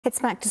It's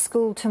back to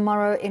school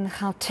tomorrow in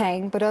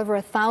Gauteng, but over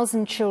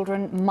 1,000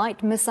 children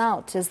might miss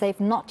out as they've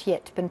not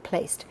yet been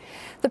placed.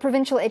 The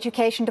Provincial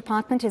Education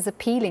Department is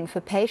appealing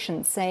for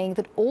patience, saying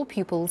that all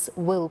pupils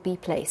will be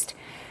placed.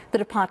 The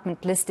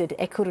department listed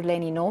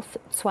Ekurhuleni North,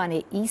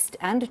 Tshwane East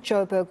and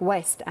Joburg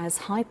West as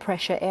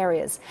high-pressure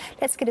areas.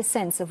 Let's get a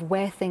sense of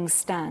where things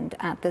stand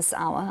at this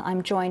hour.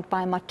 I'm joined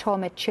by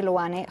Matome,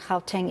 Chiloane,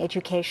 Gauteng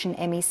Education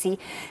MEC.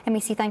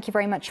 MEC, thank you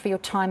very much for your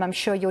time. I'm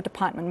sure your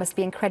department must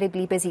be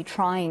incredibly busy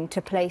trying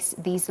to place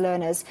these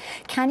learners.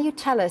 Can you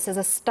tell us, as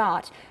a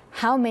start,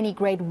 how many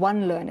grade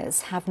 1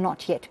 learners have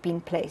not yet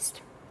been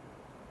placed?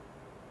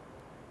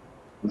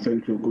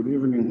 Thank you. Good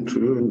evening to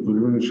you and good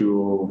evening to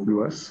your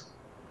viewers.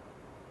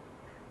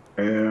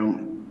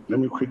 Let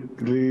me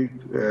quickly,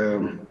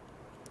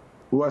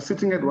 we are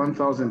sitting at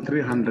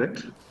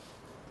 1,300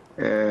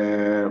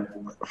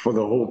 for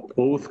the whole,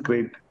 both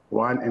grade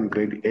 1 and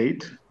grade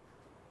 8.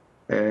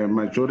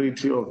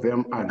 Majority of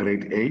them are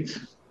grade 8.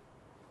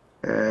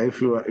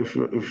 If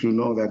you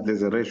know that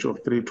there's a ratio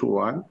of 3 to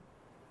 1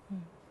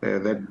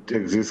 that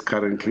exists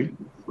currently,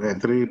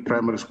 3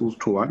 primary schools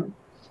to 1.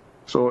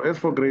 So as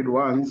for grade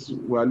 1s,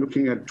 we are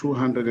looking at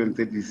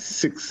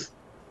 236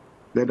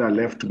 that are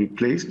left to be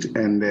placed,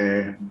 and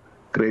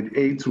grade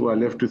 8 we are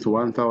left with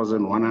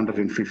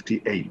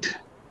 1,158.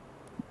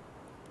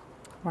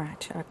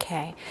 Right,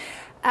 okay.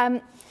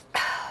 Are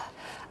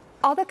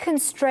the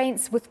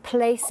constraints with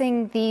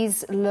placing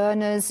these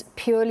learners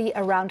purely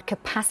around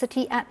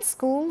capacity at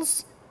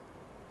schools?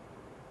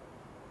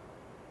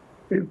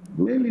 It's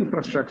mainly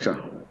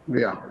infrastructure,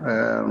 yeah.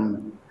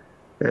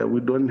 We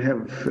don't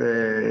have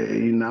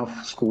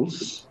enough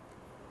schools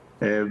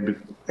to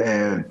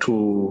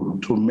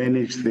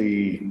manage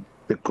the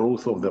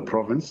growth of the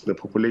province, the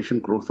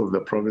population growth of the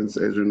province.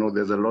 As you know,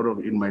 there's a lot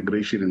of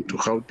immigration into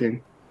Gauteng,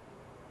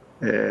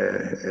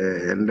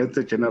 and that's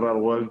the general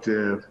world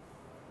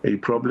a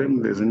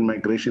problem. There's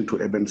immigration to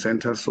urban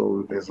centers,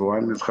 so there's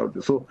one is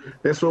Gauteng. So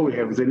that's what we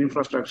have. It's an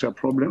infrastructure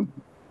problem,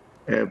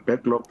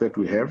 backlog that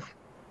we have.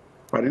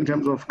 But in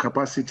terms of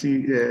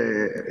capacity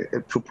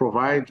to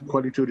provide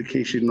quality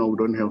education, no, we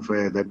don't have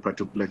that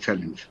particular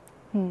challenge.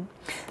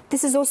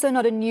 This is also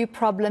not a new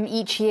problem.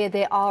 Each year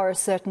there are a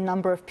certain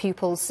number of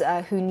pupils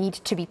who need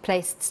to be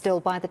placed still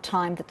by the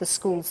time that the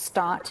schools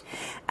start.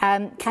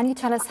 Can you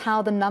tell us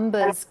how the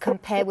numbers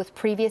compare with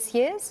previous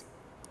years?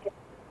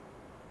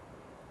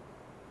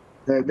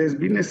 There's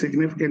been a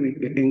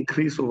significant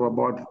increase of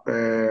about,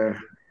 the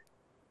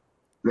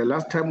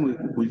last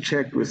time we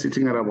checked, we're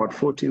sitting at about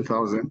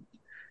 14,000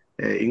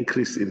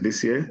 increase in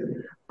this year.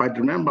 But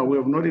remember, we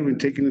have not even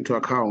taken into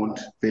account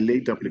the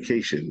late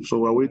application. So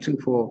we're waiting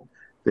for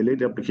the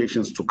late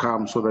applications to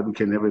come so that we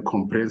can have a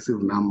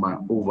comprehensive number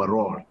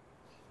overall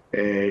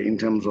in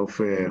terms of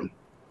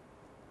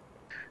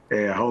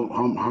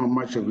how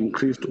much have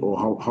increased or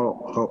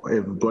how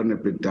have gone a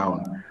bit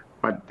down.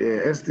 But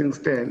as things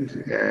stand,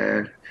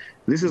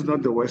 this is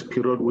not the worst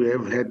period. We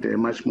have had a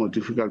much more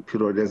difficult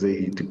period as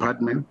a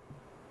department.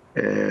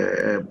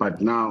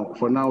 But now,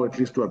 for now, at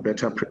least we are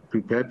better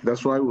prepared.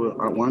 That's why I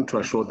want to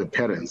assure the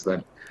parents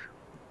that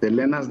the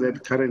learners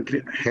that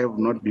currently have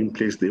not been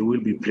placed, they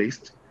will be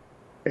placed.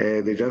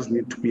 They just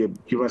need to be a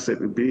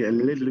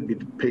little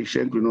bit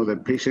patient. We know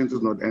that patience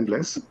is not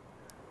endless.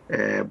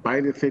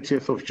 By the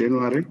 30th of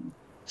January,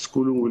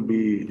 schooling will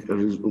be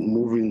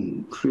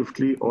moving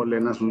swiftly. All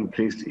learners will be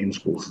placed in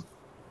schools.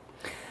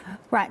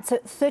 Right, so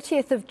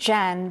 30th of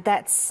Jan,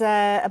 that's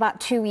about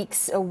 2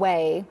 weeks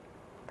away.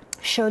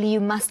 Surely you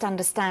must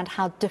understand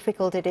how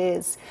difficult it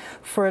is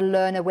for a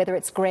learner, whether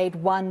it's grade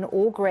 1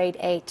 or grade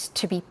 8,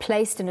 to be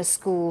placed in a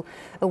school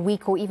a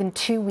week or even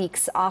 2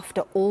 weeks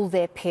after all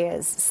their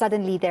peers.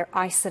 Suddenly they're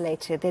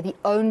isolated. They're the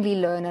only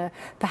learner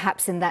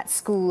perhaps in that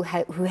school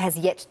who has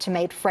yet to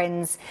make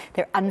friends.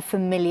 They're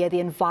unfamiliar. The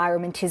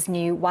environment is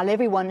new, while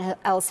everyone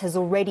else has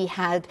already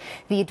had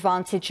the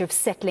advantage of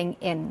settling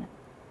in.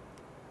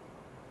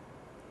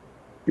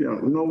 Yeah,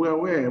 no, we're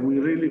aware. We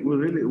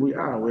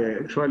are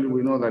aware. Actually,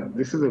 we know that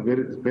this is a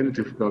very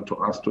difficult to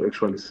us to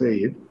actually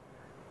say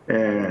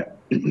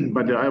it.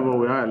 But however,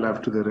 we are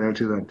alive to the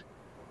reality that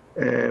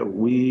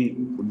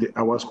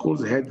our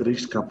schools had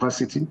reached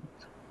capacity.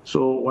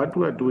 So what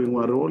we are doing,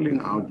 we're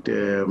rolling out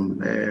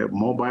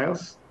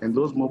mobiles, and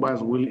those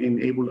mobiles will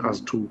enable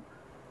us to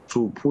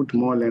put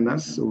more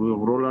learners. We'll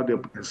roll out a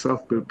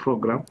self-build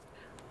program.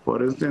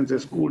 For instance, a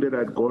school that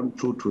I'd gone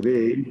to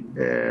today,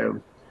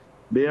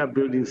 they are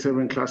building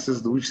 7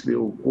 classes, which they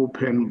will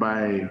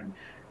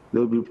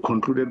they'll be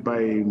concluded by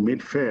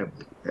mid-Feb.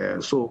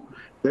 So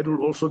that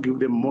will also give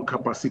them more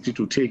capacity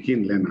to take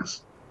in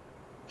learners.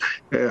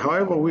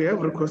 However, we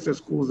have requested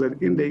schools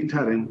that in the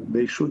interim,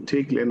 they should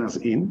take learners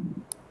in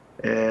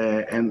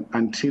and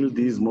until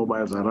these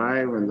mobiles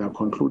arrive and they're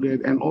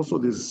concluded, and also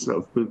these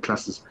self-build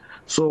classes.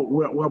 So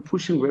we're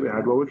pushing very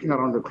hard. We're working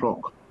around the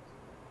clock.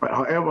 But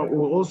however, we've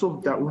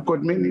also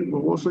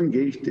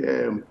engaged.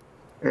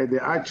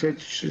 There are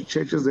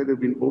churches that have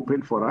been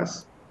opened for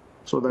us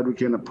so that we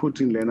can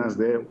put in learners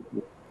there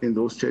in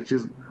those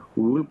churches.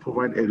 We will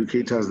provide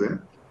educators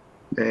there.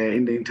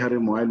 in the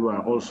interim while we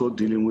are also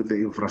dealing with the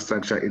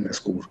infrastructure in the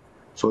school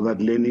so that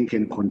learning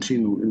can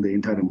continue in the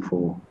interim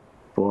for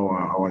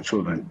our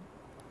children.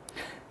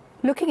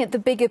 Looking at the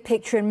bigger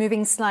picture and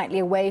moving slightly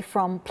away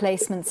from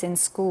placements in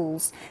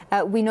schools,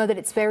 we know that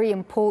it's very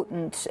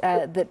important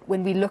that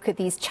when we look at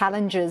these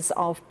challenges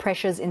of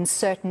pressures in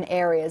certain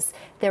areas,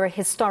 there are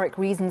historic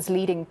reasons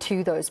leading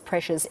to those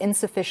pressures,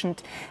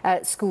 insufficient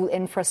school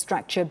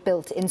infrastructure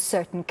built in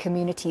certain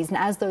communities. And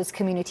as those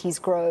communities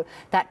grow,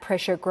 that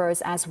pressure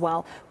grows as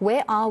well.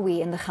 Where are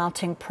we in the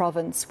Gauteng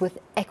province with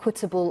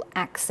equitable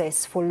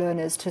access for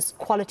learners to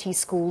quality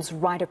schools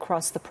right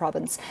across the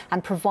province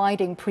and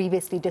providing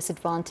previously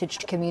disadvantaged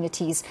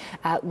communities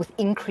with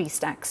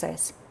increased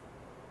access?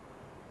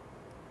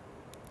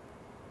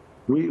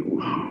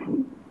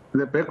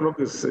 The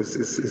backlog is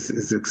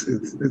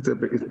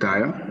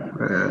dire.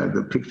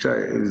 The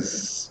picture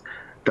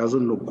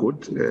doesn't look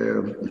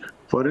good.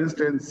 For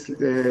instance,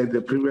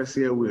 the previous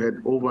year we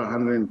had over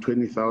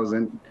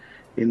 120,000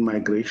 in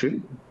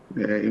migration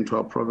into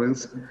our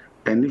province,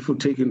 and if you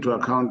take into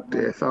account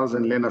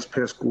 1,000 learners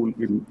per school,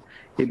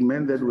 it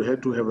meant that we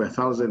had to have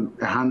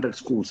 100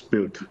 schools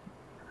built,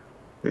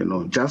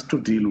 just to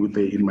deal with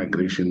the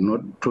immigration,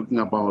 not talking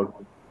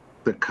about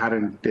the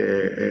current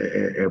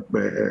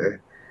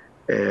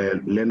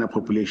learner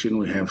population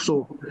we have.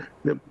 So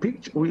the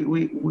picture,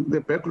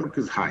 the backlog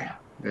is high.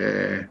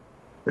 The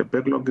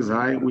backlog is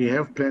high. We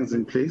have plans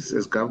in place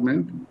as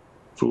government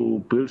to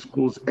build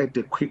schools at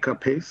a quicker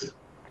pace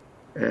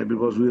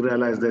because we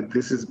realize that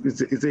this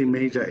is a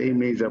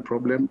major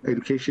problem.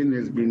 Education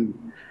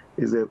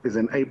is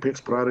an apex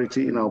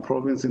priority in our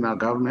province, in our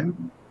government.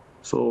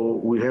 So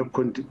we have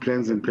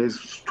plans in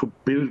place to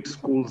build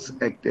schools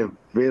at a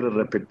very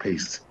rapid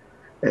pace.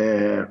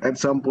 At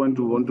some point,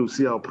 we want to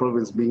see our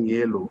province being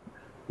yellow,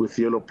 with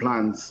yellow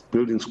plants,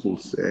 building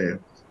schools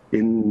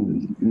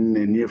in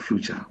the near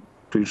future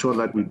to ensure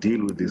that we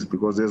deal with this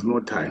because there's no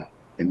time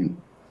anymore.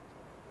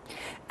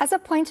 As a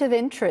point of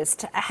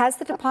interest, has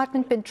the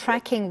department been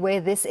tracking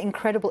where this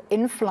incredible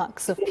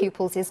influx of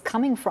pupils is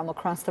coming from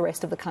across the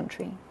rest of the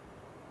country?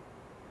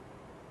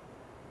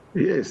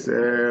 Yes,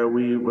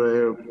 we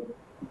were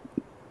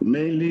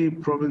mainly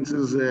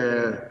provinces,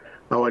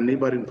 our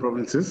neighboring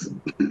provinces,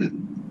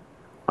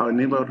 our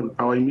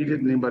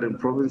immediate neighboring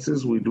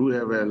provinces. We do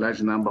have a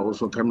large number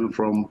also coming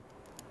from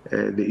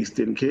the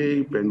Eastern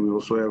Cape, and we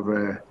also have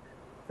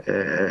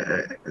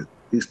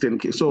Eastern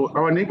Cape. So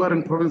our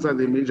neighboring provinces are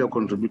the major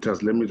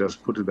contributors, let me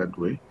just put it that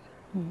way,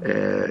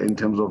 in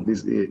terms of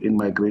this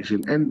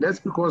immigration. And that's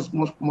because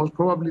most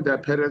probably the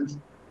parents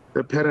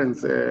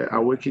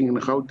are working in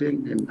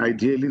Gauteng, and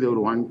ideally they would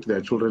want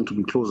their children to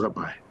be closer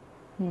by.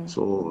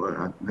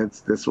 So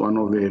that's one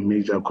of the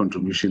major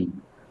contributory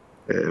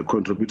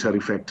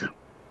factor.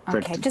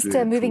 Okay, just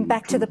moving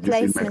back to the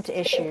placement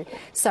issue.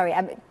 Sorry,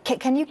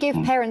 can you give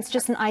parents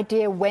just an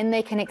idea when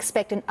they can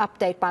expect an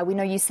update by? We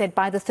know you said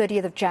by the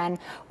 30th of Jan,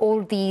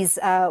 all these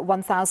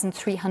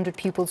 1,300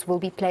 pupils will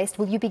be placed.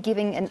 Will you be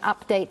giving an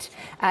update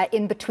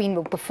in between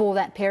or before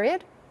that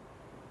period?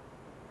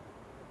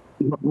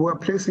 We're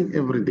placing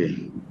every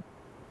day.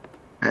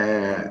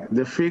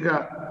 The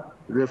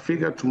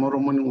figure tomorrow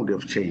morning would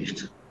have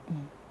changed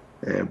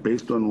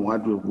based on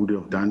what we would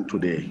have done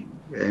today.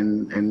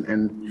 And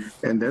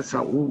that's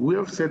how we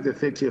have said the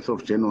 30th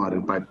of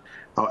January, but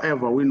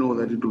however, we know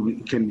that it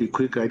can be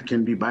quicker, it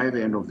can be by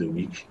the end of the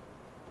week,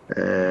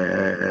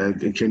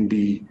 it can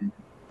be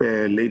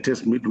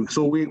latest midweek.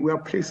 So we are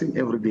placing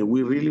every day.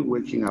 We're really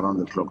working around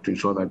the clock to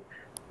ensure that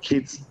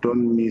kids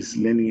don't miss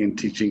learning and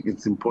teaching.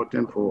 It's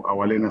important for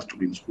our learners to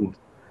be in school.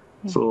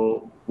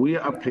 So we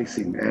are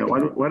placing.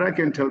 What I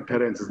can tell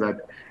parents is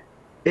that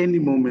any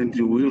moment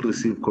you will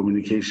receive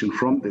communication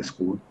from the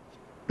school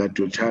that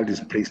your child is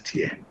placed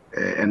here,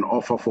 an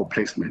offer for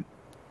placement.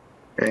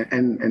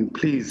 And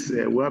please,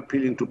 we're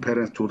appealing to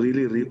parents to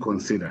really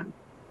reconsider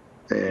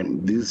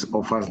these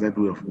offers that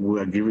we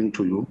are giving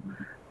to you.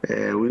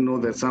 We know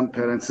that some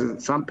parents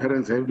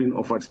have been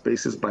offered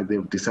spaces, but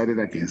they've decided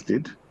against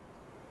it.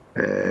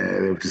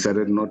 They've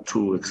decided not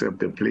to accept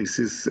the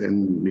places,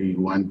 and they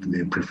want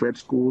the preferred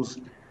schools.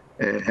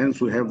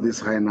 Hence, we have this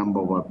high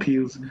number of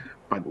appeals.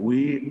 But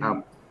we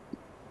are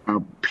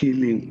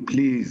appealing,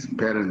 please,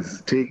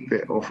 parents, take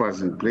the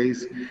offers in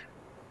place.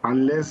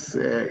 Unless,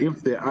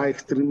 if there are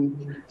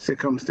extreme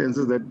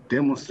circumstances that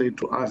demonstrate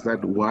to us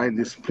that why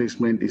this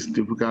placement is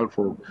difficult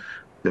for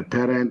the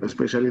parent,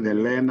 especially the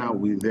learner,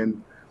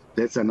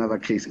 that's another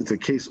case. It's a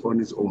case on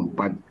its own.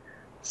 But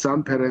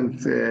some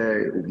parents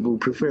will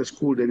prefer a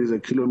school that is a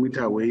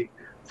kilometer away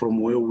from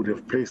where we would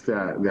have placed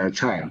their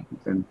child.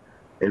 And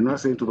I'm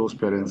not saying to those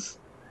parents,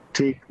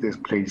 take this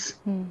place.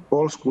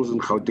 All schools in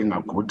Gauteng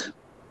are good.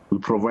 We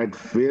provide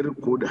very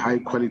good,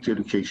 high-quality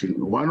education.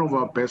 One of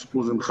our best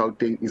schools in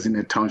Gauteng is in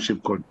a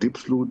township called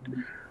Diepsloot.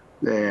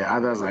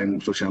 Others are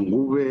in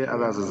Soshanguve,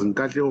 others are in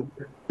Katleo.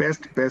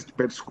 Best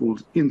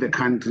schools in the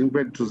country. In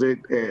fact, to say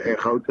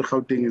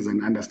Gauteng is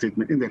an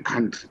understatement, in the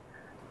country.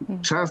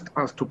 Trust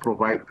us to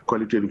provide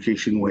quality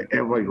education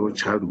wherever your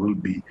child will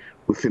be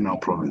within our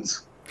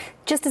province.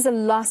 Just as a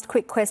last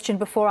quick question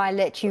before I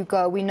let you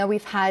go, we know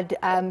we've had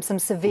some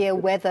severe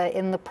weather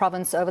in the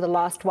province over the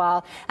last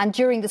while, and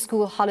during the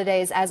school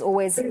holidays, as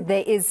always,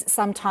 there is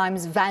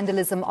sometimes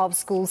vandalism of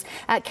schools.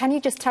 Can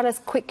you just tell us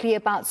quickly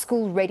about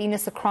school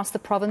readiness across the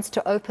province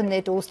to open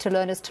their doors to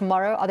learners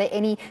tomorrow? Are there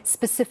any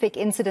specific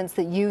incidents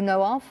that you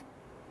know of?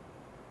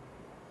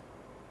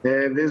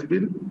 There's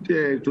been,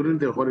 during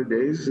the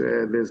holidays,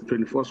 there's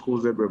 24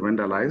 schools that were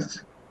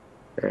vandalized.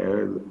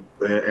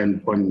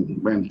 And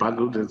when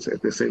burgled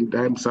at the same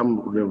time,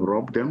 some would have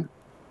robbed them.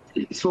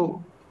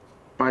 So,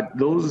 but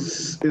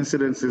those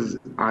incidences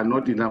are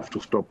not enough to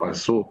stop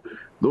us. So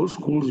those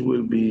schools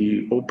will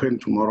be open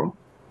tomorrow.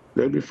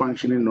 They'll be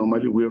functioning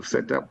normally. We have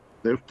set up,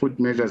 they've put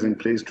measures in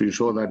place to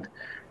ensure that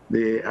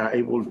they are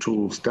able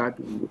to start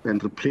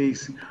and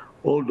replace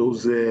all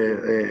those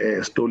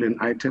stolen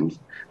items.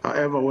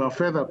 However, we are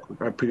further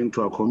appealing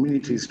to our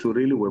communities to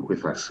really work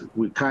with us.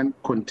 We can't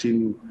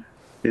continue.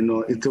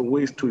 It's a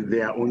waste to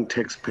their own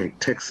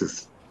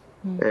taxes.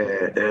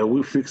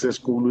 We fix the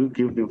school, we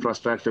give the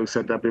infrastructure, we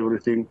set up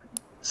everything.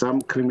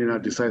 Some criminal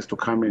decides to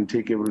come and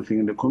take everything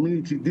in the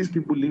community. These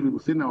people live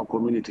within our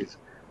communities.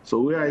 So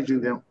we are urging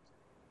them,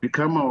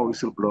 become our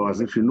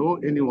whistleblowers. If you know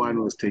anyone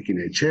who's taking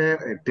a chair,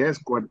 a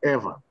desk,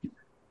 whatever,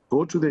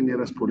 go to the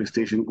nearest police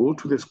station, go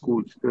to the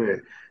school,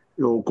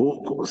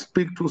 go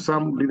speak to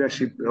some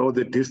leadership or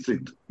the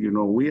district.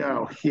 We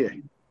are here.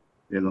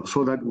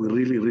 So that we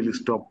really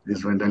stop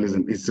this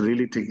vandalism. It's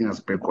really taking us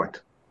backward.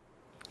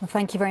 Well,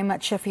 thank you very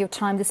much for your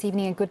time this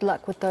evening, and good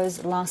luck with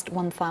those last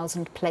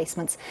 1,000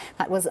 placements.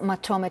 That was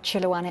Matome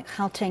Chiloane,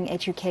 Gauteng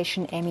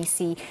Education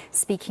MEC,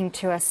 speaking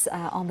to us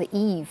on the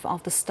eve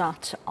of the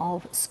start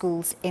of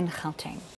schools in Gauteng.